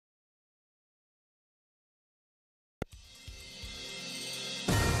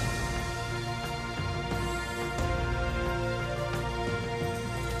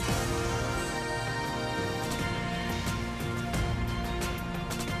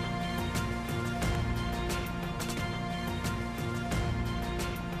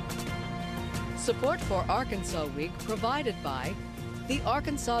Support for Arkansas Week provided by the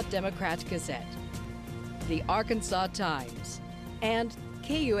Arkansas Democrat-Gazette, the Arkansas Times, and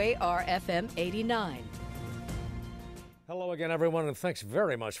KUAR-FM 89. Hello again, everyone, and thanks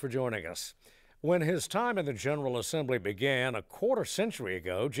very much for joining us. When his time in the General Assembly began a quarter century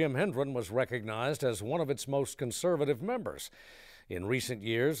ago, Jim Hendren was recognized as one of its most conservative members. In recent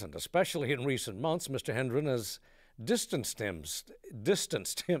years, and especially in recent months, Mr. Hendren has distanced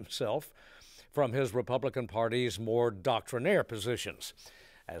himself from his Republican Party's more doctrinaire positions.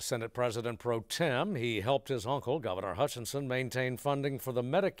 As Senate President pro tem, he helped his uncle, Governor Hutchinson, maintain funding for the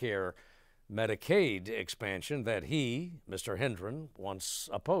Medicaid expansion that he, Mr. Hendren, once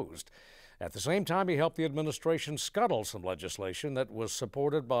opposed. At the same time, he helped the administration scuttle some legislation that was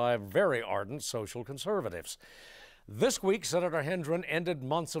supported by very ardent social conservatives. This week, Senator Hendren ended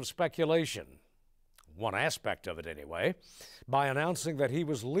months of speculation, one aspect of it anyway, by announcing that he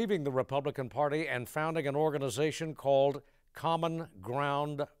was leaving the Republican Party and founding an organization called Common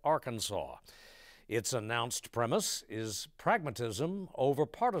Ground Arkansas. Its announced premise is pragmatism over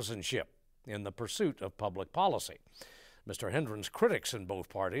partisanship in the pursuit of public policy. Mr. Hendren's critics in both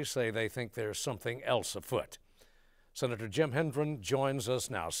parties say they think there's something else afoot. Senator Jim Hendren joins us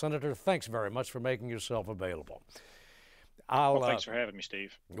now. Senator, thanks very much for making yourself available. Thanks for having me,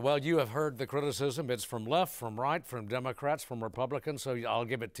 Steve. Well, you have heard the criticism. It's from left, from right, from Democrats, from Republicans, so I'll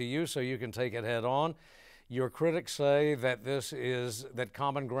give it to you so you can take it head on. Your critics say that that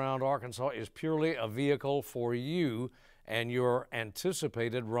Common Ground Arkansas is purely a vehicle for you and your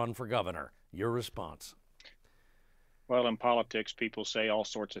anticipated run for governor. Your response? Well, in politics, people say all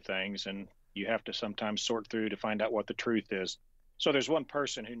sorts of things, and you have to sometimes sort through to find out what the truth is. So there's one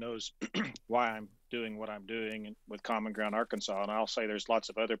person who knows why I'm doing what I'm doing with Common Ground Arkansas, and I'll say there's lots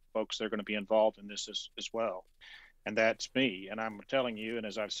of other folks that are going to be involved in this as well, and that's me. And I'm telling you, and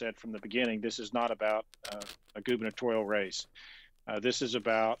as I've said from the beginning, this is not about a gubernatorial race. This is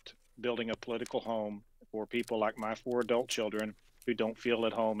about building a political home for people like my 4 adult children who don't feel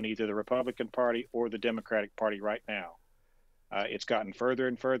at home in either the Republican Party or the Democratic Party right now. It's gotten further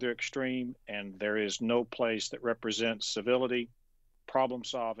and further extreme, and there is no place that represents civility, problem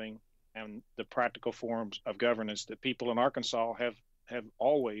solving, and the practical forms of governance that people in Arkansas have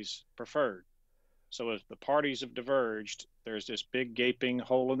always preferred. So as the parties have diverged, there's this big gaping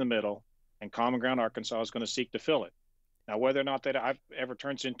hole in the middle, and Common Ground Arkansas is going to seek to fill it. Now, whether or not that ever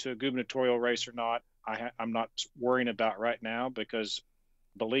turns into a gubernatorial race or not, I'm not worrying about right now, because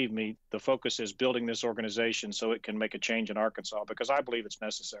believe me, the focus is building this organization so it can make a change in Arkansas, because I believe it's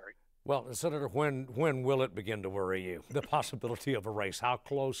necessary. Well, Senator, when will it begin to worry you, the possibility of a race? How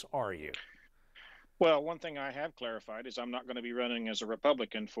close are you? Well, one thing I have clarified is I'm not going to be running as a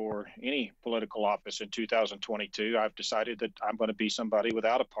Republican for any political office in 2022. I've decided that I'm going to be somebody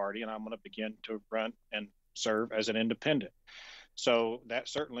without a party, and I'm going to begin to run and serve as an independent. So that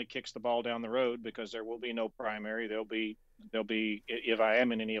certainly kicks the ball down the road, because there will be no primary. There'll be, if I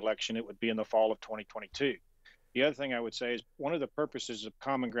am in any election, it would be in the fall of 2022. The other thing I would say is one of the purposes of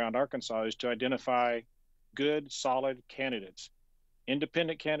Common Ground Arkansas is to identify good, solid candidates,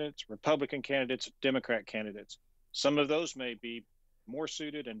 independent candidates, Republican candidates, Democrat candidates. Some of those may be more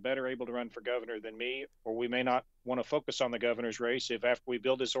suited and better able to run for governor than me, or we may not want to focus on the governor's race if after we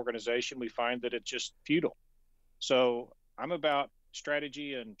build this organization, we find that it's just futile. So I'm about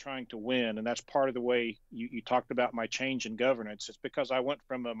strategy and trying to win, and that's part of the way you talked about my change in governance. It's because I went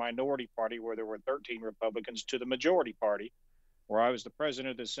from a minority party where there were 13 Republicans to the majority party, where I was the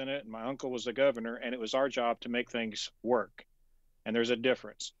president of the Senate and my uncle was the governor, and it was our job to make things work. And there's a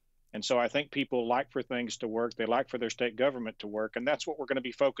difference. And so I think people like for things to work. They like for their state government to work, and that's what we're going to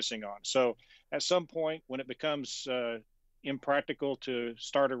be focusing on. So at some point when it becomes impractical to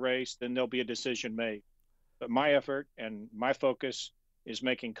start a race, then there'll be a decision made. But my effort and my focus is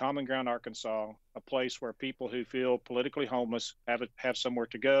making Common Ground Arkansas a place where people who feel politically homeless have somewhere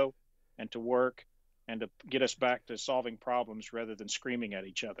to go and to work, and to get us back to solving problems rather than screaming at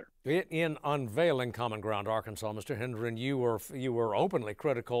each other. In unveiling Common Ground Arkansas, Mr. Hendren, you were openly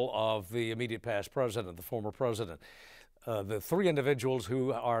critical of the immediate past president, the former president. The 3 individuals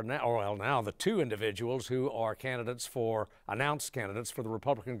who are now the 2 individuals who are announced candidates for the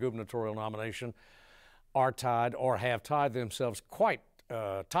Republican gubernatorial nomination are tied or have tied themselves quite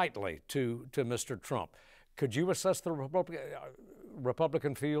tightly to Mr. Trump. Could you assess the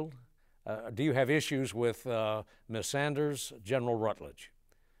Republican field? Do you have issues with Ms. Sanders, General Rutledge?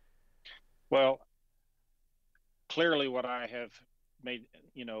 Well, clearly what I have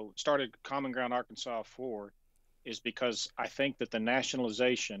started Common Ground Arkansas for is because I think that the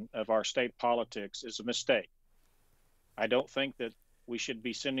nationalization of our state politics is a mistake. I don't think that We should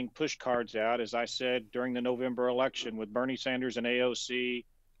be sending push cards out, as I said during the November election, with Bernie Sanders and AOC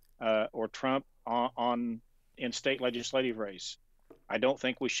or Trump in state legislative race. I don't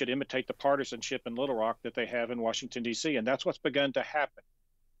think we should imitate the partisanship in Little Rock that they have in Washington, D.C., and that's what's begun to happen.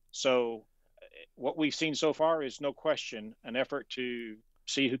 So what we've seen so far is no question an effort to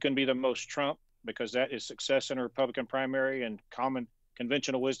see who can be the most Trump, because that is success in a Republican primary, and common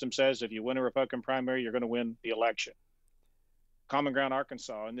conventional wisdom says if you win a Republican primary, you're going to win the election. Common Ground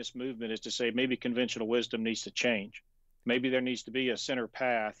Arkansas in this movement is to say maybe conventional wisdom needs to change. Maybe there needs to be a center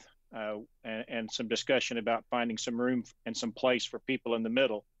path and some discussion about finding some room and some place for people in the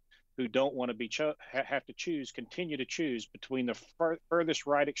middle who don't want to be have to continue to choose between the furthest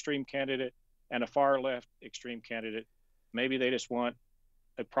right extreme candidate and a far left extreme candidate. Maybe they just want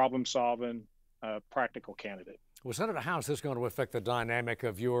a problem-solving, practical candidate. Well, Senator, how is this going to affect the dynamic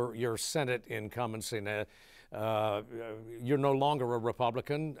of your Senate incumbency? Now, you're no longer a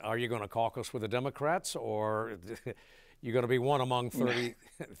Republican. Are you going to caucus with the Democrats, or you're going to be one among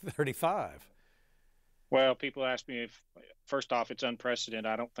 35? Well, people ask me if, first off, it's unprecedented.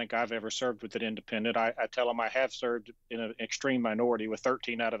 I don't think I've ever served with an independent. I tell them I have served in an extreme minority with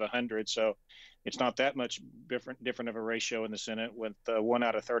 13 out of 100. So it's not that much different of a ratio in the Senate with 1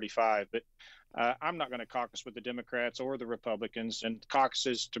 out of 35. But I'm not going to caucus with the Democrats or the Republicans. And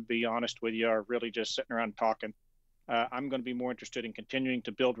caucuses, to be honest with you, are really just sitting around talking. I'm going to be more interested in continuing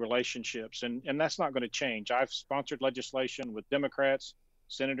to build relationships. And that's not going to change. I've sponsored legislation with Democrats.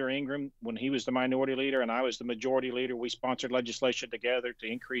 Senator Ingram, when he was the minority leader and I was the majority leader, we sponsored legislation together to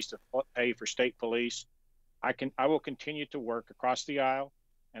increase the pay for state police. I will continue to work across the aisle.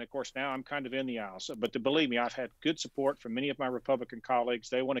 And of course, now I'm kind of in the aisle. So, but to believe me, I've had good support from many of my Republican colleagues.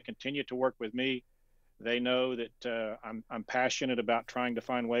 They want to continue to work with me. They know that I'm passionate about trying to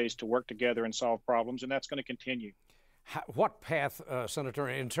find ways to work together and solve problems, and that's going to continue. What path, Senator,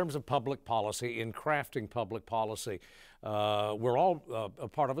 in terms of public policy, in crafting public policy, we're all a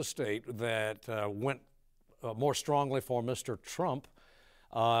part of a state that went more strongly for Mr. Trump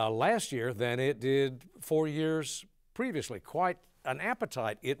last year than it did 4 years previously. Quite an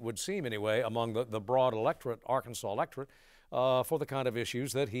appetite, it would seem anyway, among the broad electorate, Arkansas electorate, for the kind of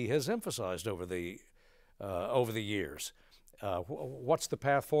issues that he has emphasized over the years. What's the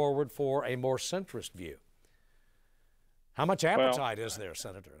path forward for a more centrist view? How much appetite is there,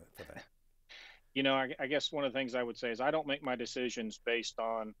 Senator, for that? You know, I guess one of the things I would say is I don't make my decisions based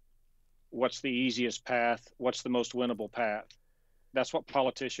on what's the easiest path, what's the most winnable path. That's what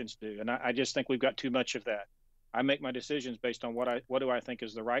politicians do. And I just think we've got too much of that. I make my decisions based on what do I think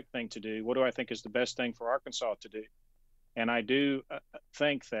is the right thing to do? What do I think is the best thing for Arkansas to do? And I do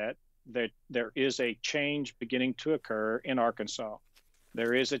think that there is a change beginning to occur in Arkansas.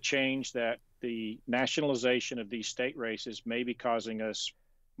 There is a change that the nationalization of these state races may be causing us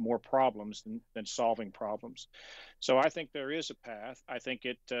more problems than solving problems. So I think there is a path. I think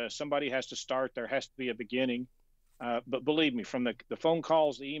somebody has to start. There has to be a beginning. But believe me, from the phone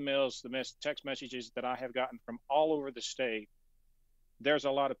calls, the emails, the text messages that I have gotten from all over the state, there's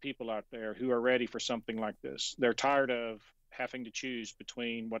a lot of people out there who are ready for something like this. They're tired of having to choose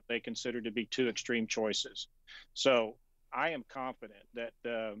between what they consider to be two extreme choices. So I am confident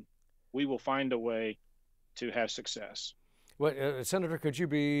that we will find a way to have success. Well, Senator, could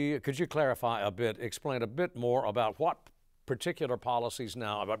you clarify a bit, explain a bit more about what particular policies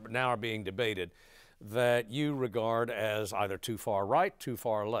now are being debated that you regard as either too far right, too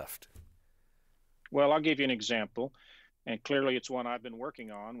far left? Well, I'll give you an example, and clearly it's one I've been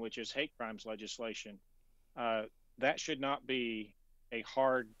working on, which is hate crimes legislation. That should not be a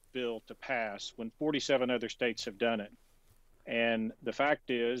hard bill to pass when 47 other states have done it. And the fact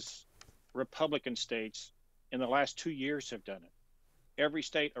is, Republican states in the last 2 years have done it. Every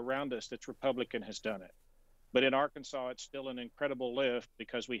state around us that's Republican has done it. But in Arkansas, it's still an incredible lift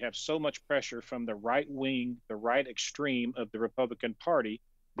because we have so much pressure from the right wing, the right extreme of the Republican Party,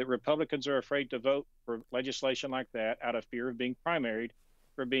 that Republicans are afraid to vote for legislation like that out of fear of being primaried,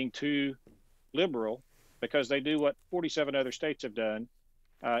 for being too liberal, because they do what 47 other states have done.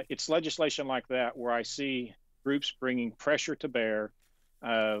 It's legislation like that where I see groups bringing pressure to bear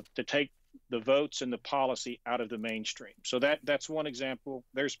to take the votes and the policy out of the mainstream. So that's one example.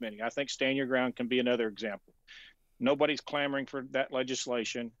 There's many. I think Stand Your Ground can be another example. Nobody's clamoring for that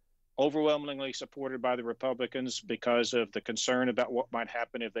legislation, overwhelmingly supported by the Republicans because of the concern about what might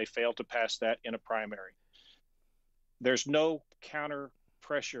happen if they fail to pass that in a primary. There's no counter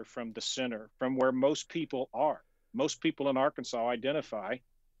pressure from the center, from where most people are. Most people in Arkansas identify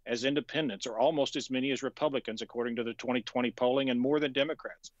as independents, or almost as many as Republicans, according to the 2020 polling, and more than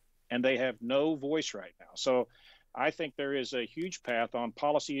Democrats. And they have no voice right now. So I think there is a huge path on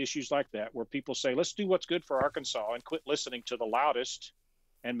policy issues like that where people say, let's do what's good for Arkansas and quit listening to the loudest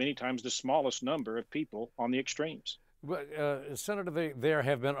and many times the smallest number of people on the extremes. But, Senator, there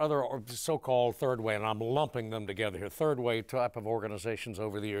have been other so-called third way, and I'm lumping them together here, third way type of organizations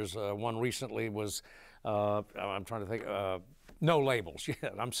over the years. One recently was, I'm trying to think, No Labels. Yeah,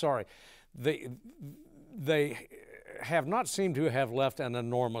 I'm sorry. They have not seemed to have left an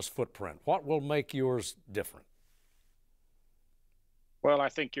enormous footprint. What will make yours different? Well, I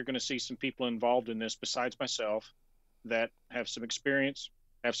think you're going to see some people involved in this besides myself that have some experience,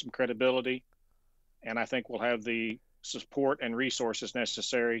 have some credibility, and I think we'll have the support and resources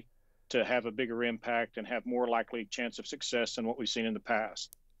necessary to have a bigger impact and have more likely chance of success than what we've seen in the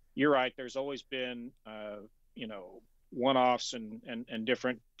past. You're right. There's always been, one-offs and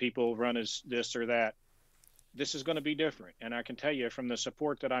different people run as this or that. This is going to be different. And I can tell you from the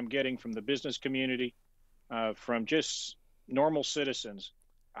support that I'm getting from the business community, from just normal citizens,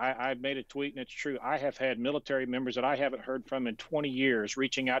 I made a tweet, and it's true. I have had military members that I haven't heard from in 20 years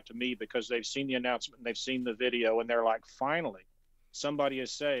reaching out to me because they've seen the announcement, and they've seen the video, and they're like, finally, somebody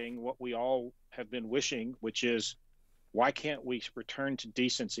is saying what we all have been wishing, which is, why can't we return to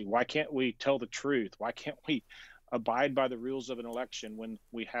decency? Why can't we tell the truth? Why can't we abide by the rules of an election when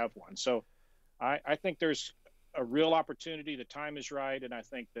we have one? So I think there's a real opportunity. The time is right, and I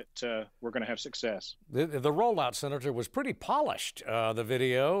think that we're going to have success. The rollout, Senator, was pretty polished, the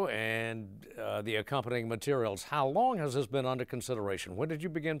video and the accompanying materials. How long has this been under consideration? When did you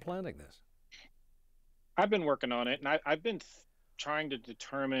begin planning this? I've been working on it, and I've been trying to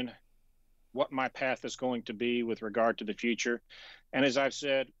determine what my path is going to be with regard to the future. And as I've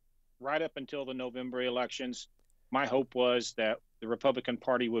said, right up until the November elections, my hope was that the Republican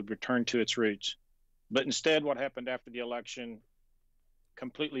Party would return to its roots. But instead, what happened after the election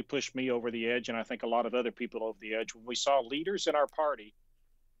completely pushed me over the edge, and I think a lot of other people over the edge, when we saw leaders in our party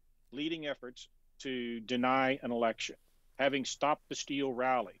leading efforts to deny an election, having stopped the steal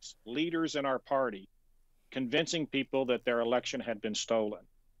rallies, leaders in our party convincing people that their election had been stolen.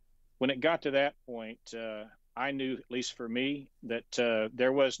 When it got to that point, I knew, at least for me, that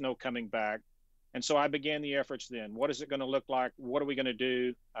there was no coming back. And so I began the efforts then. What is it going to look like? What are we going to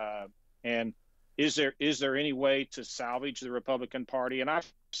do? And is there any way to salvage the Republican Party? And I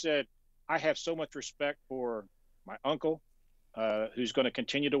said, I have so much respect for my uncle, who's going to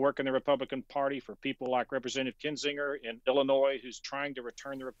continue to work in the Republican Party, for people like Representative Kinzinger in Illinois, who's trying to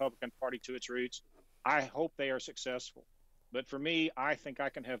return the Republican Party to its roots. I hope they are successful. But for me, I think I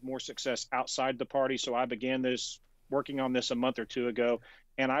can have more success outside the party. So I began working on this a month or two ago.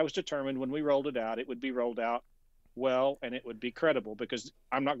 And I was determined when we rolled it out, it would be rolled out well, and it would be credible, because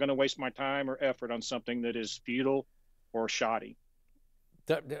I'm not going to waste my time or effort on something that is futile or shoddy.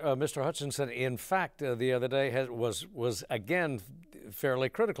 Mr. Hutchinson, in fact, the other day was again fairly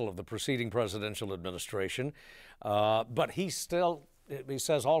critical of the preceding presidential administration, but he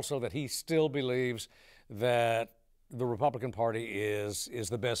says also that he still believes that the Republican Party is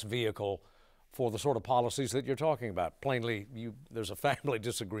the best vehicle for the sort of policies that you're talking about. Plainly, there's a family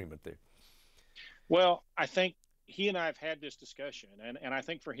disagreement there. Well, I think he and I have had this discussion, and I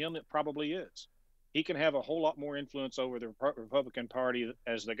think for him it probably is. He can have a whole lot more influence over the Republican Party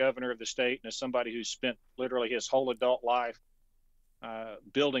as the governor of the state and as somebody who's spent literally his whole adult life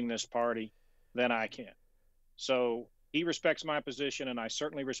building this party than I can. So he respects my position, and I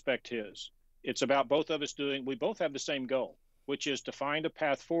certainly respect his. It's about both of us we both have the same goal, which is to find a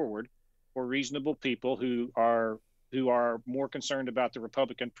path forward for reasonable people who are more concerned about the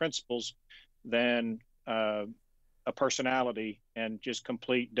Republican principles than a personality and just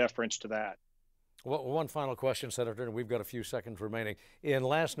complete deference to that. Well, one final question, Senator, and we've got a few seconds remaining. In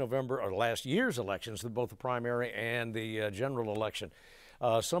last year's elections, both the primary and the general election,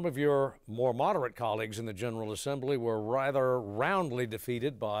 some of your more moderate colleagues in the General Assembly were rather roundly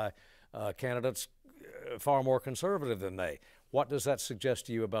defeated by candidates far more conservative than they. What does that suggest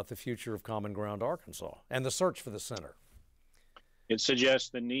to you about the future of Common Ground Arkansas and the search for the center? It suggests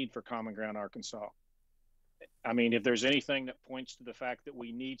the need for Common Ground Arkansas. I mean, if there's anything that points to the fact that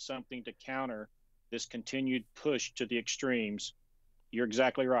we need something to counter this continued push to the extremes, you're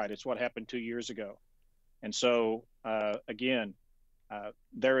exactly right. It's what happened 2 years ago. And so, again,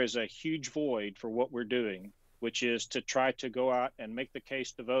 there is a huge void for what we're doing, which is to try to go out and make the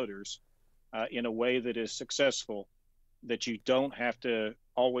case to voters in a way that is successful, that you don't have to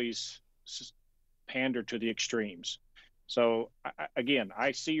always pander to the extremes. So, again,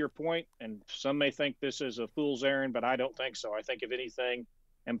 I see your point, and some may think this is a fool's errand, but I don't think so. I think, if anything,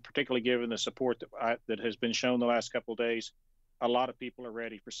 and particularly given the support that has been shown the last couple of days, a lot of people are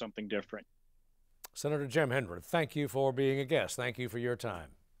ready for something different. Senator Jim Hendren, thank you for being a guest. Thank you for your time.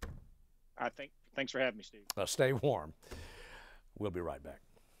 Thanks for having me, Steve. Stay warm. We'll be right back.